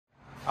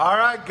All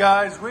right,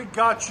 guys, we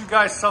got you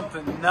guys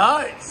something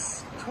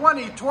nice.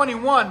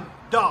 2021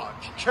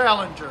 Dodge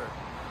Challenger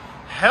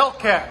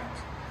Hellcat.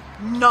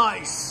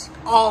 Nice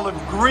olive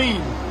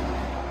green.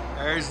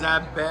 There's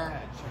that badge.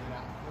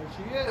 There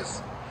she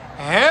is.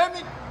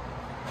 Hemi.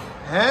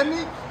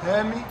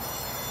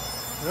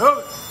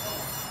 Oh.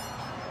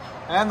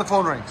 And the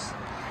phone rings.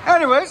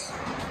 Anyways,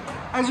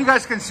 as you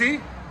guys can see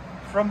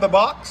from the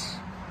box,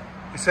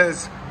 it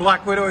says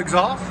Black Widow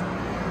exhaust,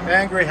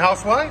 Angry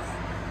Housewife,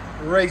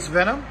 Race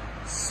Venom,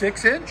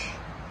 6-inch.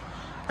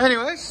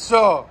 Anyways,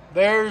 so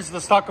there's the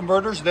stock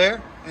converters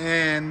there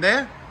and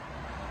there.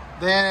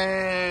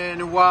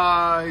 Then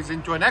Y's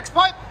into an X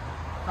pipe.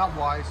 Not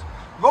Y's.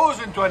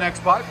 Goes into an X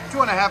pipe,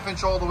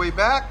 2.5-inch all the way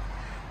back.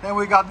 Then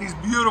we got these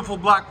beautiful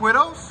Black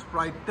Widows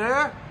right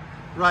there,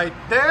 right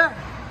there.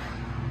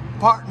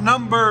 Part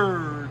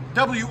number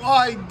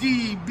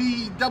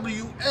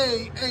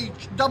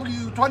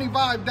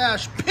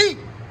WIDBWAHW25-P,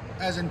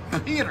 as in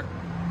Peter.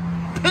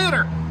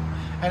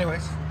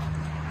 Anyways, if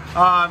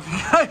you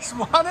guys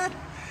want it,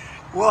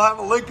 we'll have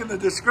a link in the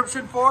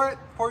description for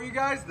you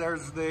guys.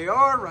 They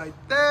are right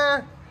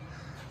there.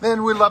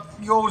 Then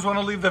you always want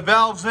to leave the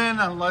valves in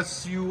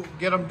unless you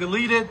get them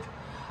deleted.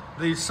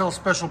 They sell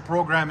special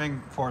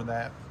programming for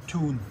that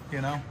tune,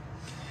 you know.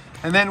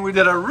 And then we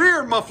did a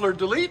rear muffler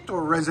delete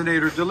or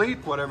resonator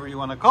delete, whatever you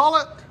want to call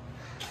it,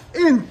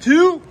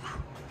 into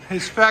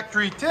his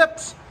factory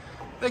tips.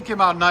 They came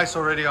out nice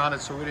already on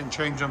it, so we didn't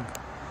change them.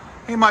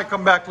 He might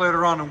come back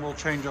later on and we'll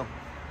change them.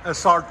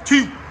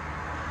 SRT.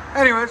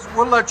 Anyways,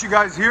 we'll let you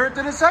guys hear it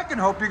in a second.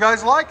 Hope you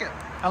guys like it.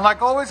 And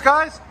like always,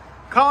 guys,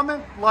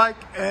 comment, like,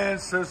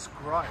 and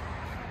subscribe.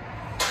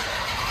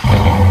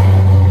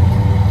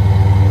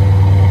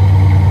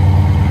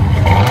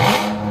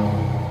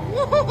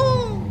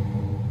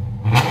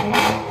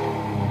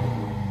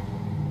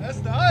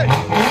 That's nice.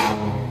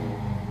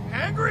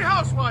 Angry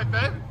housewife,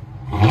 baby.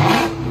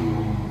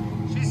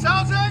 She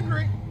sounds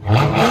angry.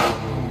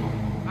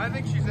 I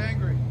think she's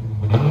angry.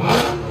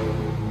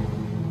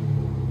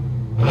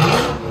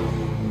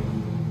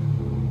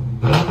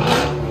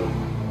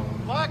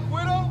 Black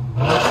Widow,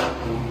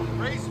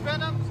 Race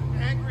Venoms,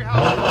 Angry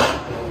housewife.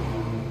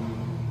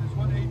 This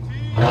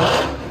 118.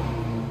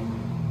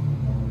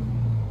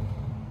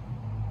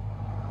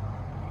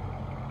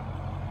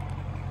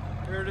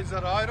 Here it is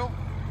at idle.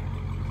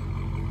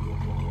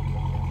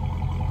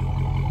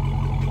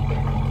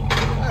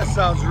 That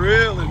sounds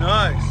really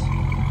nice.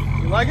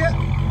 You like it?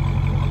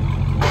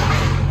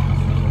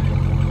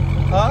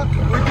 Huh?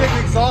 We did the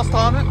exhaust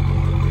on it.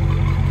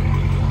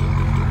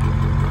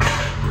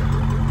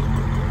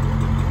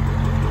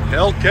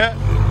 Hellcat.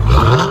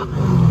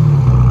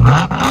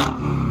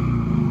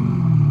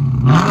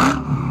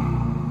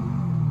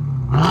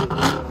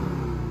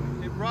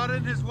 They brought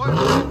in his wife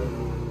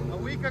a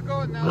week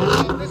ago and now they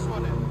brought this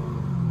one in.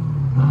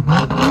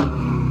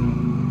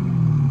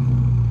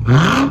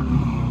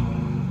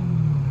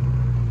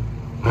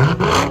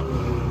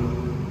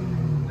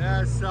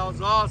 That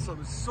sounds awesome.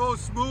 It's so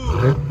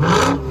smooth. If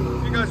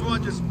you guys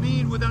want just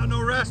mean without no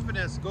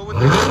raspiness, go with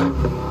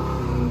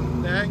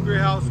the Angry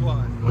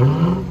Housewife.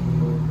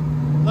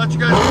 Let you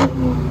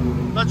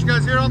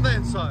guys hear on the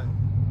inside.